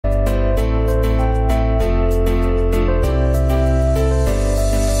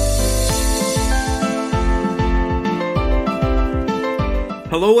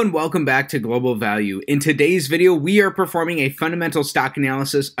Hello and welcome back to Global Value. In today's video, we are performing a fundamental stock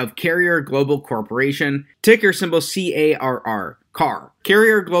analysis of CARR Global Corporation, ticker symbol CARR. CARR.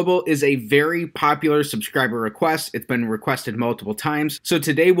 CARR Global is a very popular subscriber request. It's been requested multiple times. So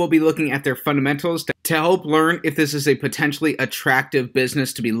today we'll be looking at their fundamentals to help learn if this is a potentially attractive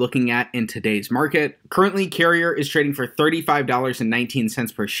business to be looking at in today's market. Currently, CARR is trading for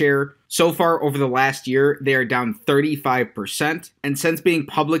 $35.19 per share. So far over the last year, they are down 35%. And since being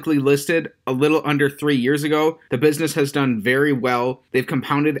publicly listed a little under 3 years ago, the business has done very well. They've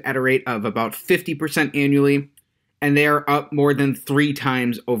compounded at a rate of about 50% annually, and they are up more than 3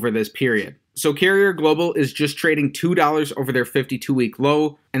 times over this period. So CARR Global is just trading $2 over their 52-week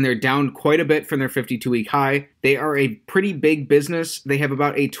low, and they're down quite a bit from their 52-week high. They are a pretty big business. They have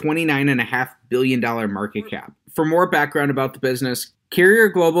about a $29.5 billion market cap. For more background about the business, CARR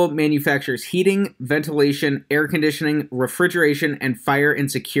Global manufactures heating, ventilation, air conditioning, refrigeration, and fire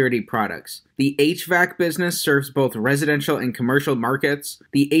and security products. The HVAC business serves both residential and commercial markets.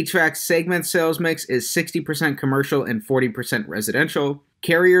 The HVAC segment sales mix is 60% commercial and 40% residential.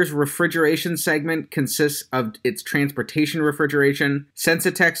 CARR's refrigeration segment consists of its transportation refrigeration,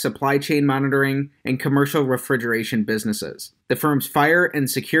 Sensitech supply chain monitoring, and commercial refrigeration businesses. The firm's fire and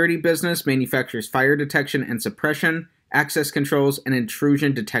security business manufactures fire detection and suppression, access controls, and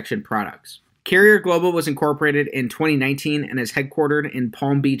intrusion detection products. CARR Global was incorporated in 2019 and is headquartered in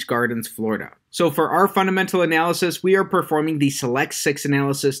Palm Beach Gardens, Florida. So for our fundamental analysis, we are performing the Select 6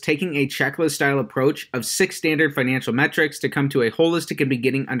 analysis, taking a checklist-style approach of 6 standard financial metrics to come to a holistic and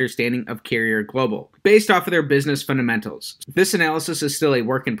beginning understanding of CARR Global, based off of their business fundamentals. This analysis is still a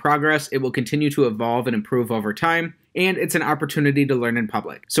work in progress. It will continue to evolve and improve over time, and it's an opportunity to learn in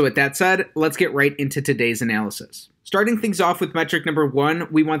public. So with that said, let's get right into today's analysis. Starting things off with metric number 1,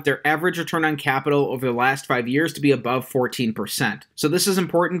 we want their average return on capital over the last 5 years to be above 14%. So this is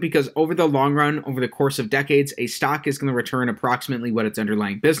important because over the long run, over the course of decades, a stock is going to return approximately what its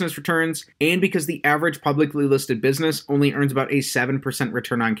underlying business returns, and because the average publicly listed business only earns about a 7%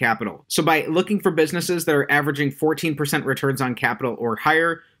 return on capital. So by looking for businesses that are averaging 14% returns on capital or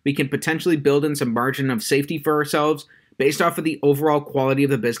higher, we can potentially build in some margin of safety for ourselves based off of the overall quality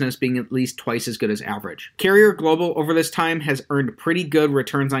of the business being at least twice as good as average. CARR Global over this time has earned pretty good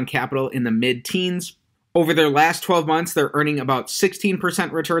returns on capital in the mid-teens. Over their last 12 months, they're earning about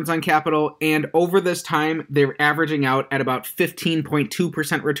 16% returns on capital, and over this time, they're averaging out at about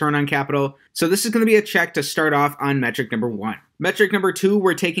 15.2% return on capital. So this is going to be a check to start off on metric number 1. Metric number 2,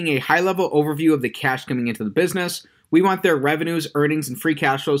 we're taking a high-level overview of the cash coming into the business. We want their revenues, earnings, and free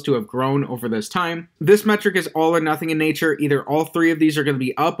cash flows to have grown over this time. This metric is all or nothing in nature. Either all 3 of these are going to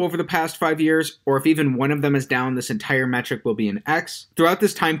be up over the past 5 years, or if even one of them is down, this entire metric will be an X. Throughout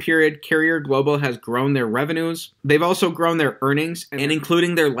this time period, CARR Global has grown their revenues. They've also grown their earnings, and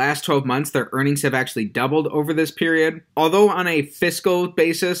including their last 12 months, their earnings have actually doubled over this period. Although on a fiscal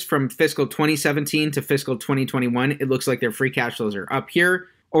basis, from fiscal 2017 to fiscal 2021, it looks like their free cash flows are up here.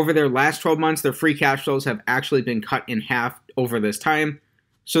 Over their last 12 months, their free cash flows have actually been cut in half over this time.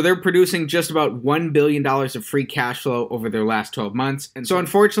 So they're producing just about $1 billion of free cash flow over their last 12 months. And so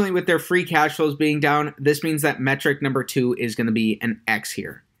unfortunately, with their free cash flows being down, this means that metric number 2 is going to be an X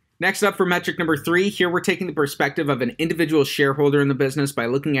here. Next up for metric number 3, here we're taking the perspective of an individual shareholder in the business by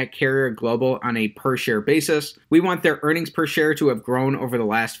looking at CARR Global on a per share basis. We want their earnings per share to have grown over the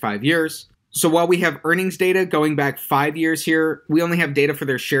last 5 years. So while we have earnings data going back 5 years here, we only have data for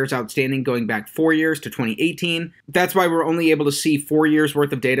their shares outstanding going back 4 years to 2018. That's why we're only able to see 4 years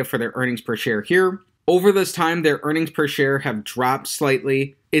worth of data for their earnings per share here. Over this time, their earnings per share have dropped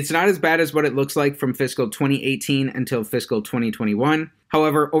slightly. It's not as bad as what it looks like from fiscal 2018 until fiscal 2021.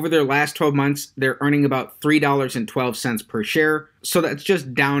 However, over their last 12 months, they're earning about $3.12 per share. So that's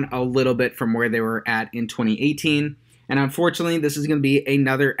just down a little bit from where they were at in 2018. And unfortunately, this is going to be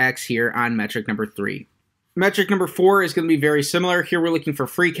another X here on metric number 3. Metric number 4 is going to be very similar. Here we're looking for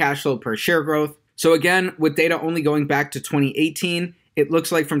free cash flow per share growth. So again, with data only going back to 2018, it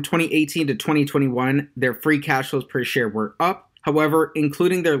looks like from 2018 to 2021, their free cash flows per share were up. However,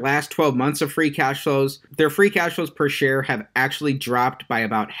 including their last 12 months of free cash flows, their free cash flows per share have actually dropped by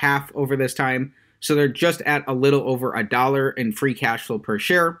about half over this time. So they're just at a little over $1 in free cash flow per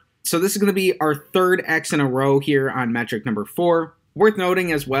share. So this is going to be our 3rd X in a row here on metric number 4. Worth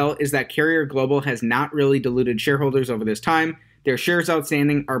noting as well is that CARR Global has not really diluted shareholders over this time. Their shares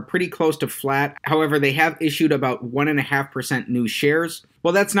outstanding are pretty close to flat. However, they have issued about 1.5% new shares.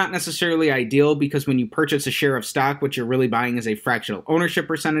 Well, that's not necessarily ideal because when you purchase a share of stock, what you're really buying is a fractional ownership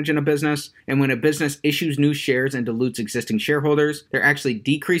percentage in a business. And when a business issues new shares and dilutes existing shareholders, they're actually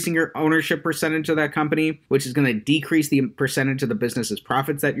decreasing your ownership percentage of that company, which is going to decrease the percentage of the business's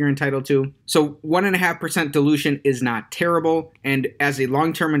profits that you're entitled to. So 1.5% dilution is not terrible. And as a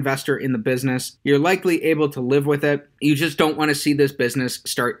long-term investor in the business, you're likely able to live with it. You just don't want to see this business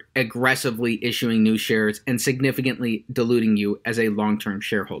start aggressively issuing new shares and significantly diluting you as a long-term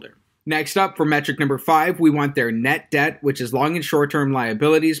shareholder. Next up, for metric number 5, we want their net debt, which is long and short-term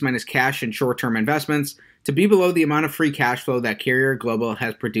liabilities minus cash and short-term investments, to be below the amount of free cash flow that Carrier Global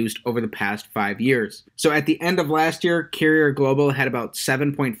has produced over the past 5 years. So at the end of last year, Carrier Global had about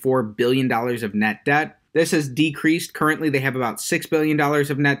 $7.4 billion of net debt. This has decreased. Currently, they have about $6 billion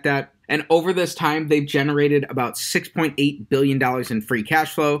of net debt. And over this time, they've generated about $6.8 billion in free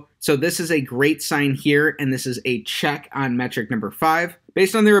cash flow. So this is a great sign here, and this is a check on metric number 5.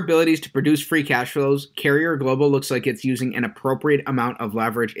 Based on their abilities to produce free cash flows, Carrier Global looks like it's using an appropriate amount of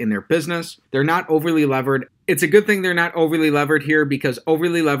leverage in their business. They're not overly levered. It's a good thing they're not overly levered here because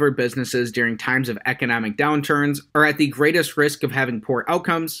overly levered businesses during times of economic downturns are at the greatest risk of having poor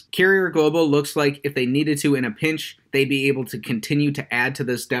outcomes. Carrier Global looks like if they needed to in a pinch, they'd be able to continue to add to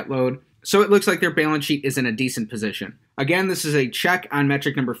this debt load. So it looks like their balance sheet is in a decent position. Again, this is a check on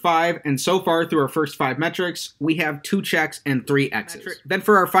metric number 5, and so far through our first 5 metrics, we have 2 checks and 3 X's. Then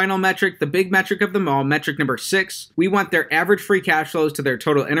for our final metric, the big metric of them all, metric number 6, we want their average free cash flows to their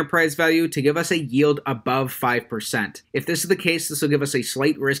total enterprise value to give us a yield above 5%. If this is the case, this will give us a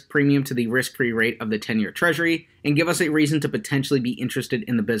slight risk premium to the risk-free rate of the 10-year treasury and give us a reason to potentially be interested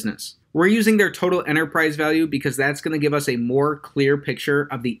in the business. We're using their total enterprise value because that's going to give us a more clear picture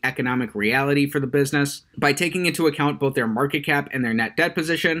of the economic reality for the business by taking into account both their market cap and their net debt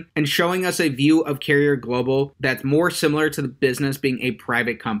position and showing us a view of Carrier Global that's more similar to the business being a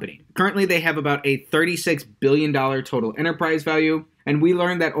private company. Currently, they have about a $36 billion total enterprise value. And we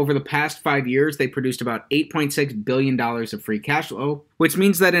learned that over the past 5 years, they produced about $8.6 billion of free cash flow, which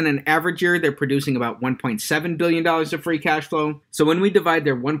means that in an average year, they're producing about $1.7 billion of free cash flow. So when we divide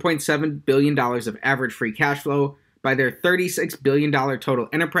their $1.7 billion of average free cash flow by their $36 billion total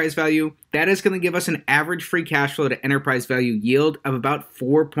enterprise value, that is going to give us an average free cash flow to enterprise value yield of about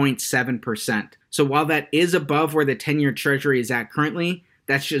 4.7%. So while that is above where the 10-year treasury is at currently,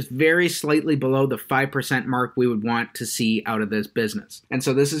 that's just very slightly below the 5% mark we would want to see out of this business. And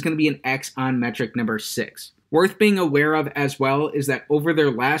so this is going to be an X on metric number 6. Worth being aware of as well is that over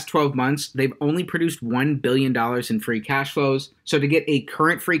their last 12 months, they've only produced $1 billion in free cash flows. So to get a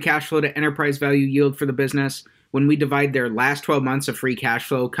current free cash flow to enterprise value yield for the business, when we divide their last 12 months of free cash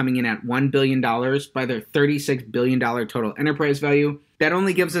flow coming in at $1 billion by their $36 billion total enterprise value, that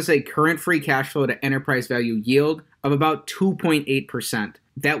only gives us a current free cash flow to enterprise value yield of about 2.8%.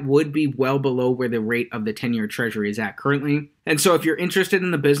 That would be well below where the rate of the 10-year treasury is at currently. And so if you're interested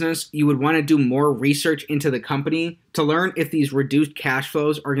in the business, you would want to do more research into the company to learn if these reduced cash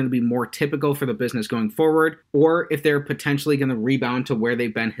flows are going to be more typical for the business going forward, or if they're potentially going to rebound to where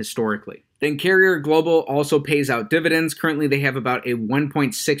they've been historically. Then Carrier Global also pays out dividends. Currently, they have about a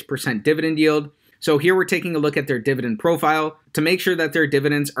 1.6% dividend yield. So here we're taking a look at their dividend profile to make sure that their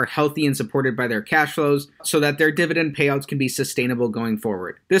dividends are healthy and supported by their cash flows so that their dividend payouts can be sustainable going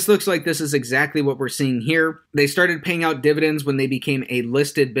forward. This looks like this is exactly what we're seeing here. They started paying out dividends when they became a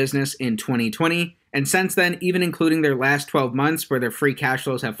listed business in 2020. And since then, even including their last 12 months where their free cash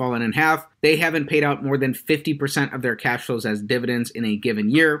flows have fallen in half, they haven't paid out more than 50% of their cash flows as dividends in a given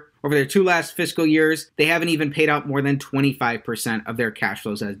year. Over their 2 last fiscal years, they haven't even paid out more than 25% of their cash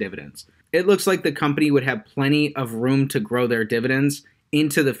flows as dividends. It looks like the company would have plenty of room to grow their dividends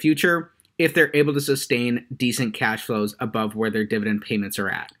into the future if they're able to sustain decent cash flows above where their dividend payments are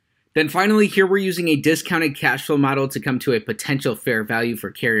at. Then finally, here we're using a discounted cash flow model to come to a potential fair value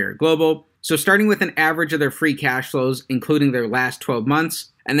for Carrier Global. So starting with an average of their free cash flows, including their last 12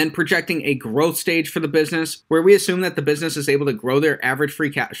 months, and then projecting a growth stage for the business, where we assume that the business is able to grow their average free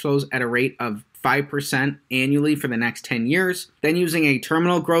cash flows at a rate of 5% annually for the next 10 years, then using a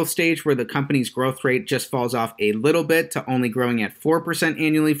terminal growth stage where the company's growth rate just falls off a little bit to only growing at 4%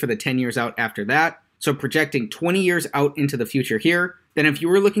 annually for the 10 years out after that. So projecting 20 years out into the future here, then if you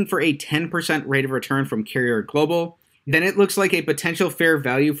were looking for a 10% rate of return from Carrier Global, then it looks like a potential fair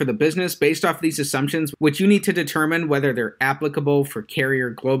value for the business based off these assumptions, which you need to determine whether they're applicable for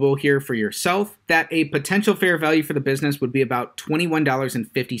Carrier Global here for yourself, that a potential fair value for the business would be about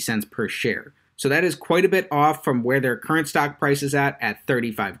 $21.50 per share. So that is quite a bit off from where their current stock price is at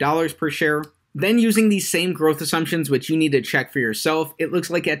 $35 per share. Then using these same growth assumptions, which you need to check for yourself, it looks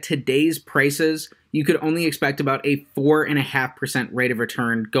like at today's prices, you could only expect about a 4.5% rate of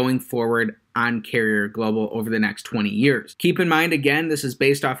return going forward on Carrier Global over the next 20 years. Keep in mind, again, this is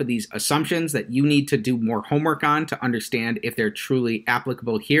based off of these assumptions that you need to do more homework on to understand if they're truly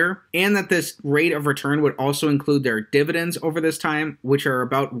applicable here, and that this rate of return would also include their dividends over this time, which are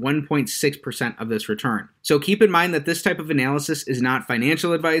about 1.6% of this return. So keep in mind that this type of analysis is not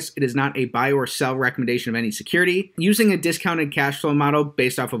financial advice. It is not a buy or sell recommendation of any security. Using a discounted cash flow model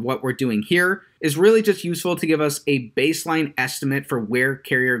based off of what we're doing here is really just useful to give us a baseline estimate for where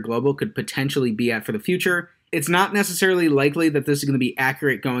Carrier Global could potentially be at for the future. It's not necessarily likely that this is going to be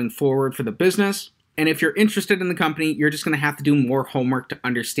accurate going forward for the business. And if you're interested in the company, you're just going to have to do more homework to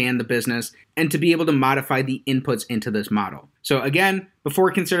understand the business and to be able to modify the inputs into this model. So again, before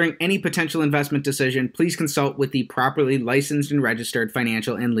considering any potential investment decision, please consult with the properly licensed and registered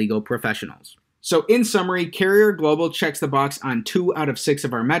financial and legal professionals. So in summary, Carrier Global checks the box on 2 out of 6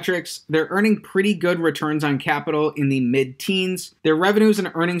 of our metrics. They're earning pretty good returns on capital in the mid-teens. Their revenues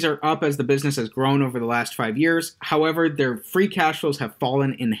and earnings are up as the business has grown over the last 5 years. However, their free cash flows have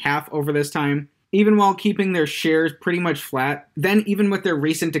fallen in half over this time, even while keeping their shares pretty much flat. Then even with their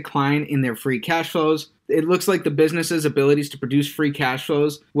recent decline in their free cash flows, it looks like the business's abilities to produce free cash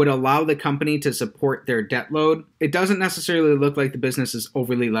flows would allow the company to support their debt load. It doesn't necessarily look like the business is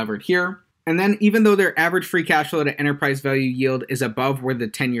overly levered here. And then even though their average free cash flow to enterprise value yield is above where the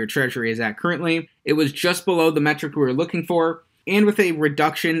 10-year treasury is at currently, it was just below the metric we were looking for. And with a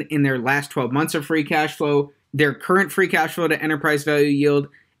reduction in their last 12 months of free cash flow, their current free cash flow to enterprise value yield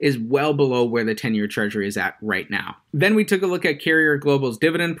is well below where the 10-year treasury is at right now. Then we took a look at Carrier Global's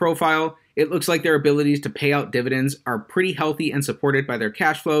dividend profile. It looks like their abilities to pay out dividends are pretty healthy and supported by their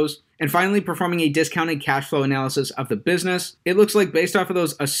cash flows. And finally, performing a discounted cash flow analysis of the business, it looks like based off of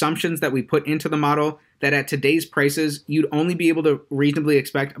those assumptions that we put into the model, that at today's prices, you'd only be able to reasonably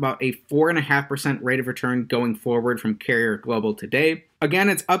expect about a 4.5% rate of return going forward from Carrier Global today. Again,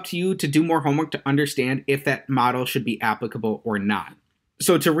 it's up to you to do more homework to understand if that model should be applicable or not.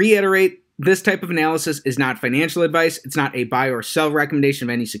 So to reiterate, this type of analysis is not financial advice. It's not a buy or sell recommendation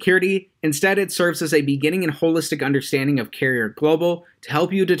of any security. Instead, it serves as a beginning and holistic understanding of Carrier Global to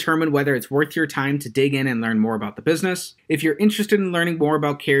help you determine whether it's worth your time to dig in and learn more about the business. If you're interested in learning more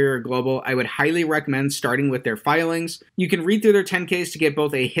about Carrier Global, I would highly recommend starting with their filings. You can read through their 10-Ks to get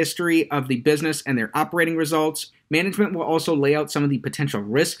both a history of the business and their operating results. Management will also lay out some of the potential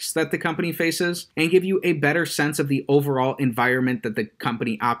risks that the company faces and give you a better sense of the overall environment that the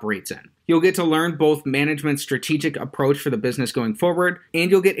company operates in. You'll get to learn both management's strategic approach for the business going forward,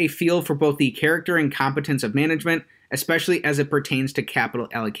 and you'll get a feel for both the character and competence of management, especially as it pertains to capital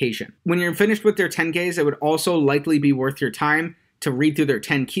allocation. When you're finished with their 10-Ks, it would also likely be worth your time to read through their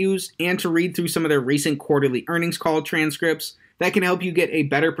 10-Qs and to read through some of their recent quarterly earnings call transcripts. That can help you get a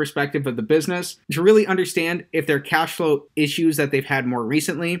better perspective of the business to really understand if their cash flow issues that they've had more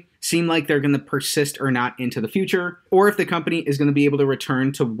recently seem like they're going to persist or not into the future, or if the company is going to be able to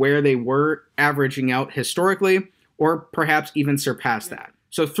return to where they were averaging out historically, or perhaps even surpass that.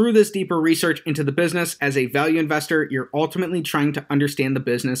 So through this deeper research into the business as a value investor, you're ultimately trying to understand the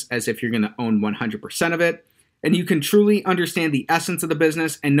business as if you're going to own 100% of it. And you can truly understand the essence of the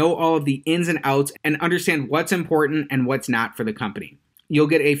business and know all of the ins and outs and understand what's important and what's not for the company. You'll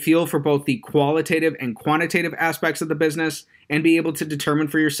get a feel for both the qualitative and quantitative aspects of the business and be able to determine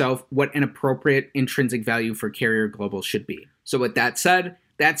for yourself what an appropriate intrinsic value for Carrier Global should be. So with that said,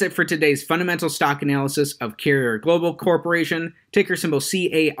 that's it for today's fundamental stock analysis of Carrier Global Corporation, ticker symbol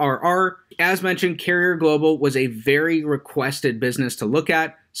CARR. As mentioned, Carrier Global was a very requested business to look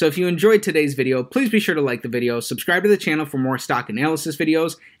at. So if you enjoyed today's video, please be sure to like the video, subscribe to the channel for more stock analysis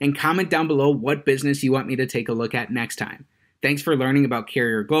videos, and comment down below what business you want me to take a look at next time. Thanks for learning about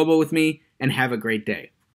Carrier Global with me, and have a great day.